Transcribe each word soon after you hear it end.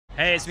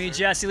Hey, it's me,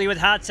 Jesse Lee with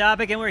Hot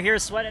Topic, and we're here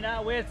sweating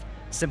out with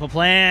Simple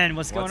Plan.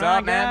 What's going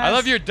on, man? guys? I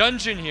love your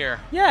dungeon here.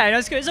 Yeah,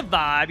 it's good. It's a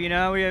vibe, you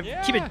know. We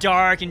keep it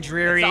dark and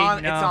dreary. It's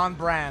on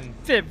brand.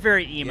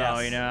 Very emo,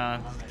 Yes. you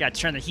know. Got to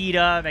turn the heat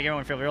up, make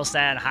everyone feel real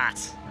sad and hot.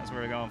 That's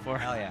what we're going for.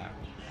 Hell yeah.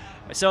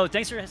 So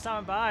thanks for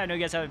stopping by. I know you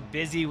guys have a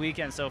busy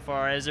weekend so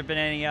far. Has there been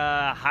any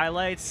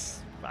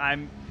highlights?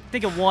 I'm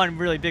thinking one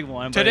really big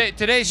one.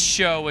 Today's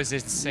show was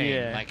insane.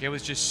 Yeah. Like, it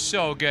was just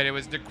so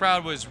good. The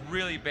crowd was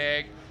really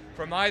big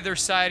from either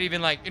side.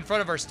 Even like in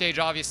front of our stage,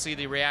 obviously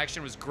the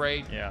reaction was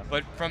great. Yeah.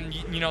 But from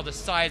the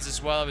sides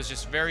as well, it was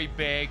just very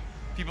big.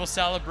 People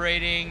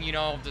celebrating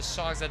the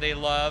songs that they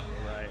love.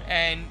 Right.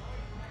 And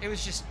it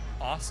was just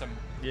awesome.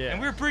 Yeah.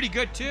 And we were pretty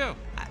good too.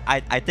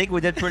 I think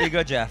we did pretty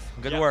good, Jeff.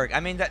 Good work.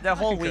 I mean, the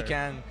whole concur.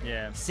 weekend,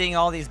 Yeah. seeing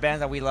all these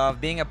bands that we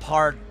love, being a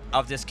part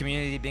of this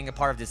community, being a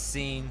part of this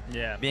scene,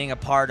 Yeah. being a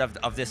part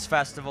of this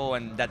festival,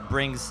 and that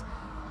brings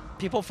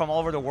people from all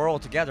over the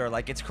world together.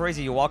 Like, it's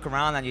crazy. You walk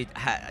around and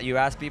you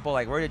ask people,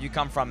 like, where did you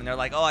come from? And they're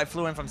like, oh, I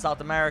flew in from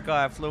South America.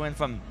 I flew in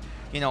from,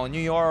 New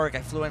York.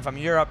 I flew in from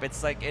Europe.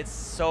 It's like, it's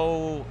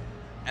so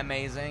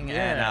amazing.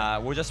 Yeah.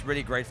 And we're just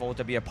really grateful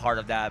to be a part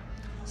of that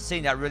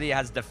scene that really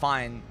has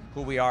defined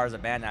who we are as a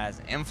band,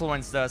 has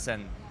influenced us,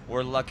 and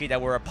we're lucky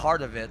that we're a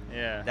part of it.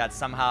 Yeah. That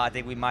somehow I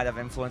think we might have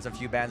influenced a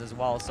few bands as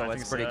well, so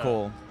it's pretty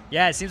cool.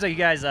 Yeah, it seems like you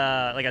guys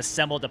like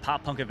assembled the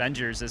Pop Punk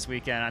Avengers this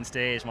weekend on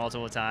stage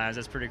multiple times.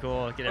 That's pretty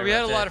cool. Well, we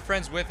had a lot of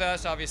friends with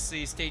us,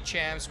 obviously state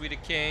champs, We the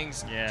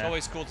Kings. Yeah. It's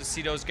always cool to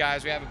see those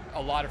guys. We have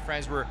a lot of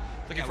friends. We're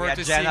looking forward to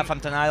We seeing. had Jenna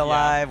from Tonight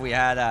Alive. We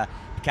had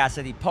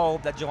Cassidy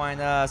Pope that joined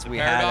us. We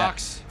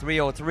Paradox. had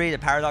 303, the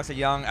Paradox,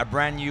 a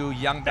brand new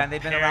young band.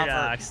 They've been around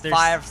for They're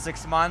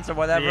 5-6 months or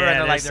whatever,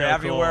 Yeah, and they're so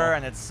everywhere, cool.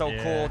 and it's so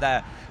cool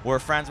that we're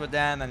friends with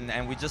them,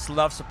 and we just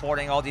love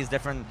supporting all these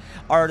different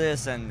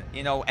artists, and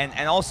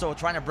and also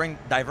trying to bring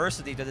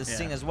diversity to this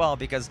scene as well,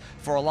 because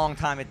for a long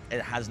time it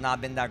has not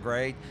been that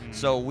great.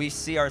 So we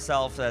see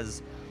ourselves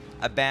as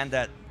a band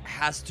that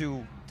has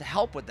to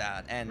help with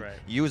that and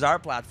use our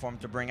platform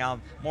to bring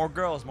out more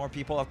girls, more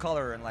people of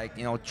color, and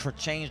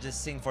change this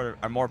scene for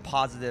a more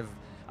positive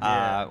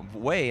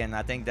way. And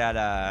I think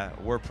that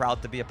we're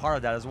proud to be a part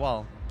of that as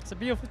well. It's a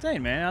beautiful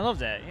thing, man. I love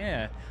that.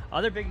 Yeah.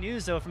 Other big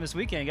news though from this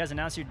weekend, you guys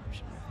announced you're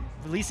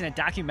releasing a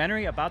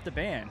documentary about the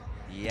band.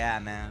 Yeah,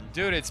 man.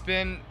 Dude, it's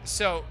been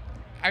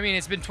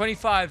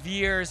 25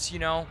 years,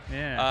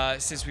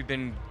 since we've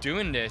been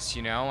doing this,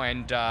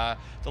 and the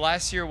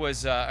last year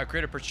was a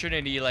great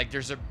opportunity. Like,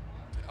 there's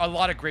a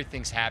lot of great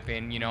things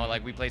happen,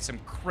 like we played some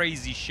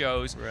crazy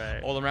shows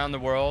all around the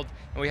world,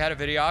 and we had a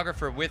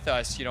videographer with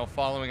us,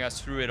 following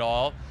us through it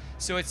all.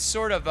 So it's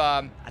sort of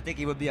I think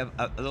he would be a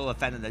little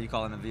offended that you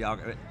call him a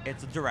videographer.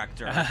 It's a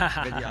director,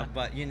 video,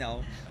 but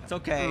it's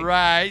okay.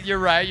 Right, you're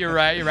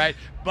right.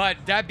 But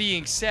that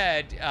being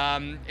said,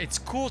 it's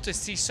cool to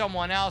see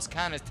someone else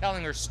kind of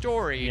telling her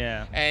story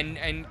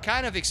and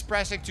kind of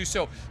expressing to.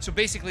 So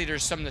basically,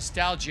 there's some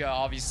nostalgia.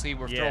 Obviously,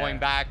 we're throwing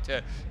back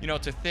to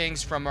to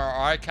things from our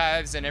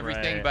archives and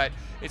everything. But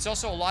it's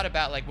also a lot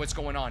about like what's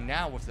going on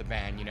now with the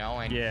band,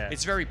 and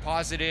it's very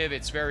positive.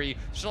 There's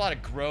a lot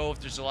of growth.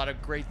 There's a lot of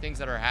great things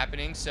that are happening.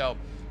 So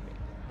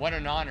what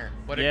an honor.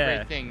 What a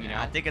great thing,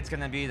 I think it's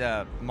going to be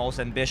the most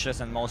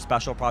ambitious and most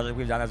special project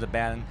we've done as a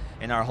band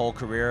in our whole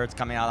career. It's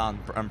coming out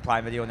on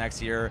Prime Video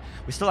next year.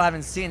 We still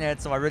haven't seen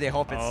it, so I really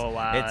hope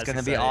it's going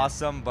to be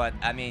awesome. But,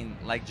 I mean,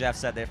 like Jeff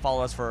said, they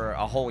follow us for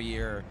a whole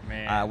year.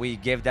 We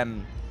give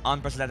them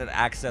unprecedented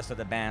access to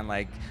the band,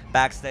 like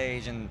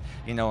backstage and,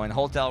 in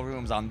hotel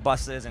rooms, on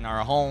buses, in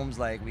our homes.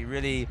 Like,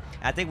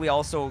 I think we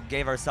also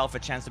gave ourselves a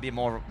chance to be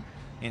more,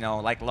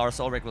 like Lars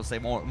Ulrich will say,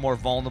 more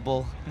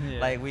vulnerable.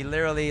 Like, we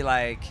literally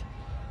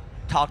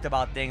talked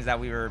about things that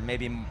we were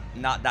maybe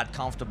not that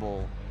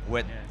comfortable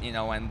with,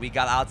 and we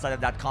got outside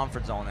of that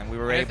comfort zone, and we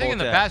were able to. I think in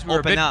the past we were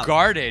a bit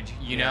guarded,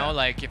 know,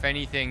 like if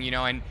anything,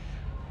 and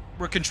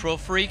we're control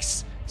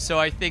freaks. So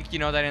I think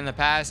that in the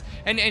past,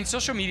 and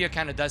social media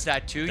kind of does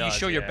that too. You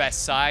show your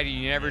best side, and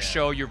you never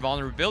show your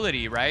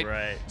vulnerability, right?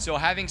 Right. So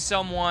having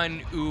someone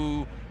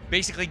who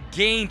basically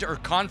gained our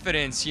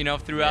confidence,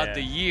 throughout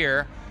the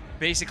year,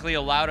 basically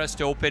allowed us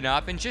to open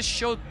up and just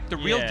show the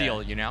real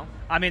deal,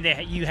 I mean,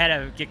 you had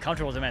to get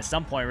comfortable with them at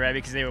some point, right?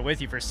 Because they were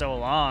with you for so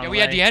long. Yeah, we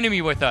had the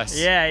enemy with us.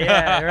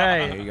 Yeah,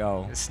 right. There you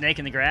go. The snake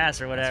in the grass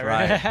or whatever.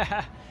 That's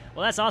right.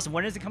 Well, that's awesome.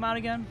 When does it come out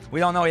again? We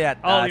don't know yet.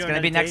 It's going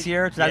to be next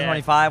year,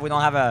 2025. We don't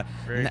have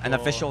an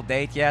official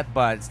date yet,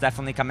 but it's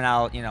definitely coming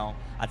out,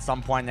 at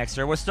some point next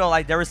year. We're still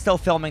they were still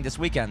filming this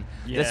weekend.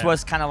 This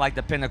was kind of like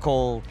the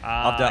pinnacle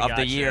of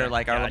the year,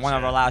 like one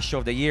of our last show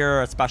of the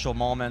year, a special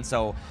moment.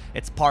 So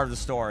it's part of the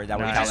story that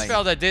we're telling. I just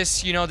felt that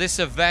this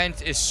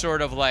event is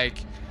sort of like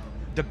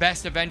the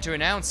best event to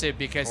announce it,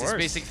 because it's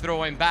basically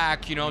throwing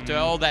back, to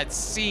all that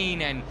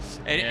scene, and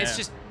it's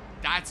just,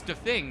 that's the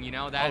thing,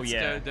 that's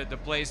the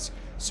place.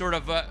 Sort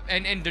of,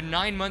 and the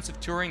 9 months of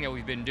touring that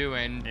we've been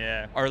doing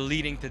are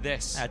leading to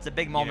this. It's a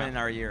big moment in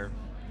our year.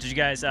 Did you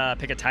guys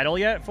pick a title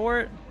yet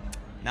for it?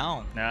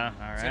 No. No. All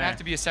right. It's gonna have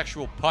to be a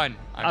sexual pun.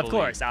 I Of believe.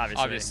 course,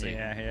 obviously. Obviously.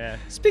 Yeah.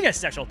 Speaking of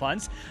sexual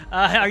puns,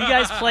 are you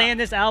guys playing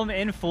this album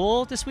in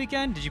full this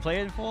weekend? Did you play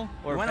it in full?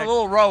 Or we went a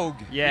little rogue.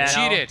 Yeah.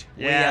 We cheated.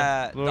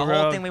 The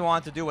whole thing we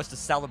wanted to do was to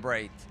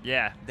celebrate.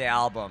 Yeah. The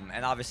album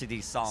and obviously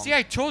these songs. See,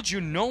 I told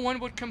you no one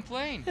would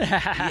complain.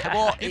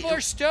 Well, people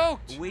are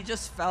stoked. We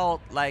just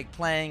felt like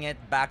playing it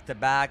back to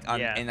back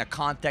in a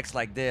context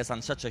like this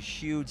on such a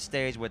huge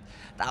stage with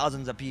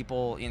thousands of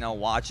people,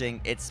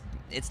 watching.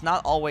 It's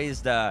not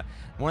always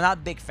we're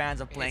not big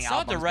fans of playing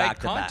albums back to back.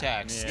 It's not the right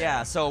context. context.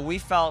 Yeah, so we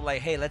felt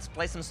like, hey, let's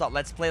play some stuff.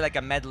 Let's play like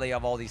a medley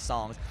of all these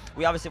songs.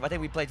 I think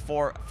we played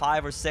 4,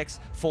 5, or 6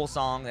 full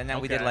songs, and then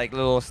we did like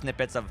little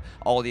snippets of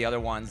all the other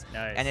ones.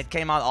 Nice. And it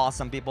came out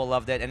awesome. People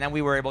loved it, and then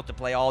we were able to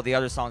play all the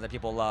other songs that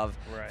people love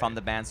from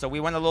the band. So we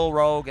went a little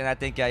rogue, and I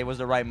think it was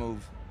the right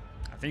move.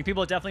 I think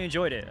people definitely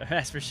enjoyed it.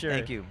 That's for sure.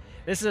 Thank you.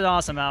 This is an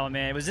awesome album,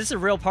 man. Was this a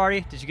real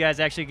party? Did you guys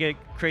actually get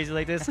crazy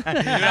like this? Dude,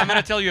 I'm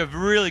going to tell you a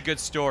really good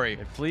story.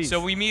 Yeah, please. So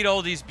we meet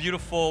all these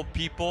beautiful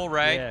people,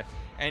 right? Yeah.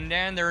 And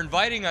then they're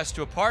inviting us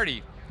to a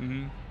party.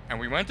 Mm-hmm. And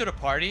we went to the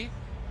party.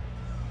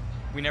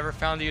 We never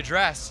found the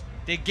address.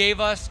 They gave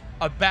us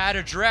a bad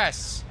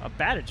address. A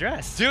bad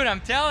address? Dude,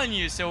 I'm telling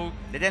you. So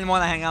they didn't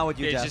want to hang out with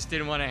you, They Jeff. just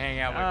didn't want to hang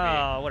out with me.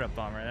 Oh, what a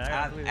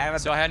bummer.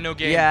 So I had no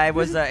game. Yeah, it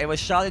was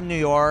shot in New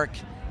York.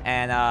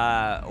 And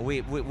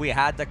we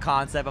had the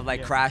concept of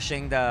like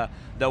crashing the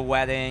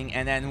wedding,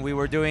 and then we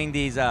were doing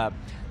these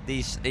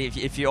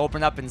if you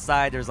open up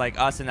inside, there's like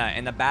us in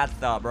a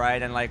bathtub, right?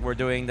 And like we're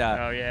doing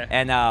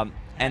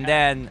and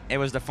then it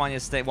was the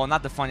funniest thing. Well,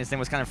 not the funniest thing.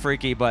 It was kind of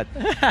freaky, but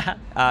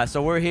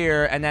so we're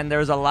here, and then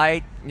there's a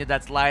light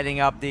that's lighting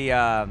up the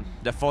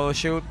photo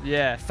shoot.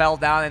 Yeah. Fell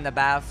down in the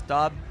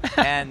bathtub,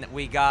 and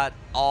we got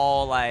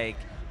all like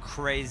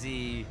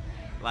crazy,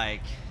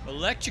 like.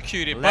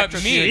 Electrocuted. But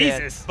me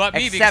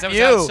because I was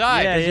you,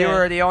 outside. because you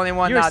were the only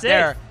one not safe.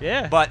 there.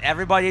 Yeah. But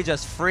everybody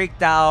just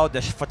freaked out.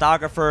 The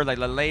photographer, like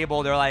the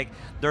label, they're like,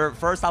 their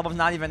first album's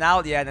not even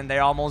out yet, and they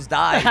almost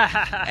died.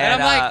 and I'm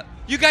like,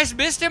 you guys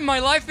missed it. My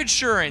life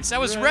insurance. I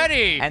was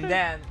ready. And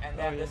then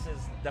this is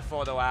the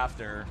photo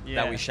after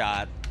that we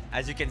shot.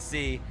 As you can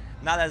see,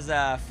 not as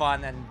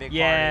fun and big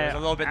party. It was a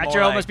little bit after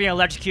more almost being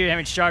electrocuted,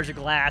 having shards of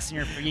glass in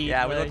your feet.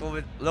 Yeah, we look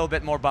a little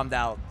bit more bummed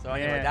out. So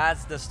anyway,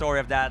 that's the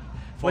story of that.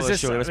 Was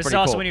this pretty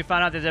also cool. when you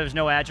found out that there was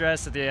no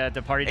address, that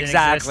the party didn't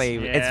exactly.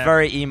 exist? It's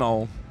very emo.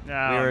 Oh, we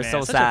were man,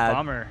 so such sad. A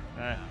bummer.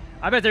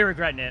 I bet they're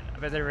regretting it. I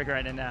bet they're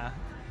regretting it now.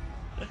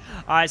 All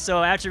right,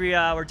 so after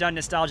we're done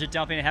nostalgia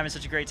dumping and having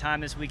such a great time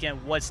this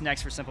weekend, what's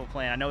next for Simple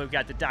Plan? I know we've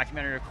got the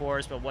documentary, of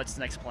course, but what's the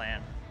next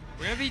plan?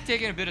 We're gonna be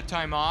taking a bit of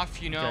time off.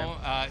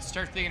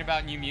 Start thinking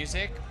about new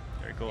music.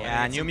 Very cool.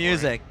 Yeah, new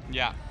music.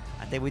 Yeah.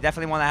 I think we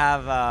definitely want to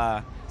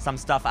have some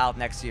stuff out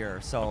next year.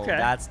 So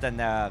that's the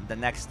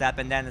next step.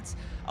 And then it's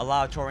a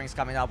lot of touring's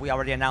coming up. We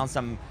already announced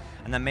an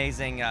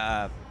amazing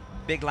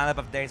big lineup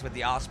of dates with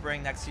the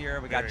Offspring next year.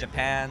 We got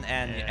Japan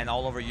and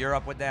all over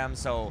Europe with them.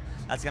 So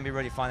that's gonna be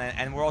really fun.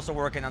 And we're also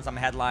working on some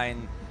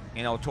headline,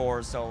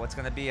 tours. So it's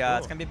gonna be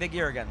it's gonna be a big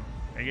year again.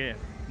 Big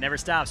Never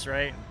stops,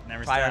 right?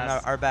 Never Try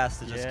stops. our best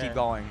to just keep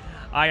going.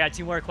 I got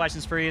 2 more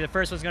questions for you. The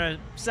first one's gonna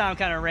sound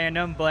kind of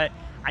random, but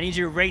I need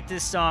you to rate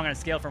this song on a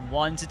scale from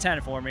 1 to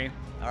 10 for me.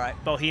 All right.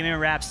 Bohemian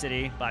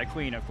Rhapsody by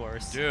Queen, of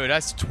course. Dude,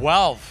 that's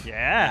 12.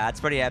 Yeah. That's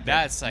pretty epic.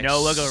 That's like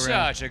no wiggle room.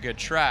 Such a good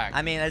track.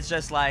 I mean, it's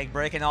just like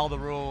breaking all the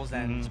rules,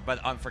 but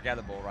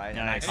unforgettable, right?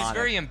 Nice. And it's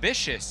very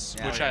ambitious,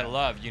 which I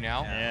love,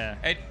 Yeah.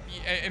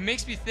 It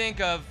makes me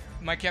think of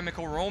My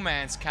Chemical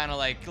Romance, kind of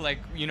like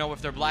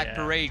with their Black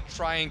Parade,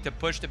 trying to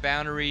push the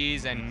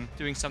boundaries and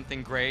doing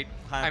something great.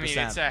 100%. I mean,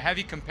 it's a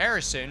heavy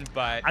comparison,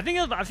 but I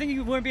think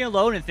you wouldn't be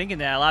alone in thinking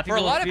that. A lot of people.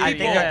 For a lot of I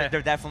people, think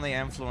they're definitely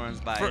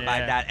influenced by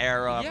that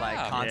era of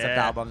like concept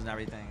albums and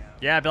everything.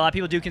 Yeah, but a lot of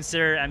people do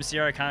consider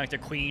MCR kind of like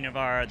the queen of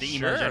the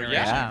emo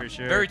generation, for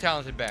sure. Very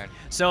talented band.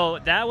 So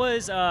that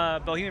was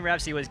Bohemian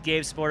Rhapsody was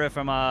Gabe Sporta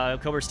from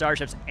Cobra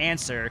Starship's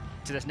answer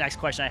to this next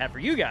question I have for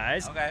you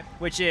guys,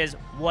 which is,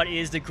 what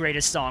is the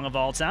greatest song of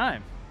all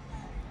time?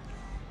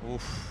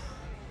 Oof.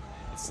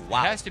 It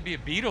has to be a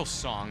Beatles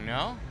song,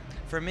 no?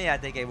 For me, I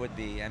think it would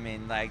be. I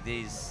mean, like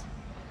these,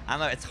 I don't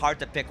know, it's hard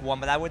to pick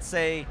one, but I would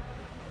say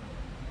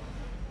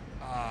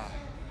A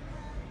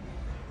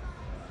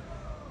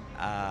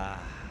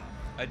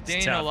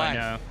Day in a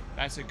Life.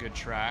 That's a good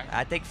track.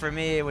 I think for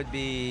me it would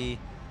be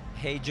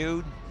Hey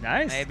Jude.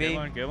 Nice. Maybe.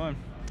 Good one.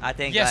 I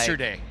think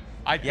Yesterday.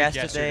 I'd pick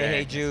Yesterday,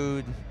 Hey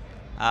Jude.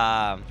 We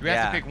have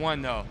to pick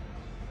one though.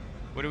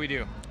 What do we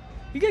do?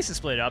 You guys can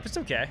split it up. It's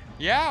okay.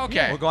 Yeah, okay.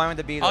 Yeah. We're going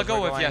with the Beatles. I'll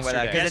go with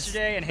Yesterday.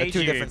 Yesterday and Hey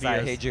Jude. 2 different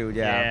sides. Hey Jude,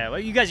 Yeah, well,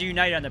 you guys are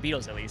united on the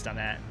Beatles at least on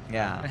that.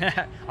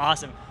 Yeah.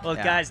 Awesome. Well,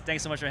 guys,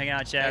 thanks so much for hanging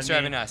out, Chad. Thanks for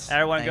having us.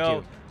 Everyone Thank go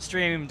you.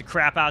 stream the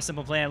crap out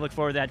Simple Plan. Look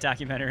forward to that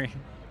documentary.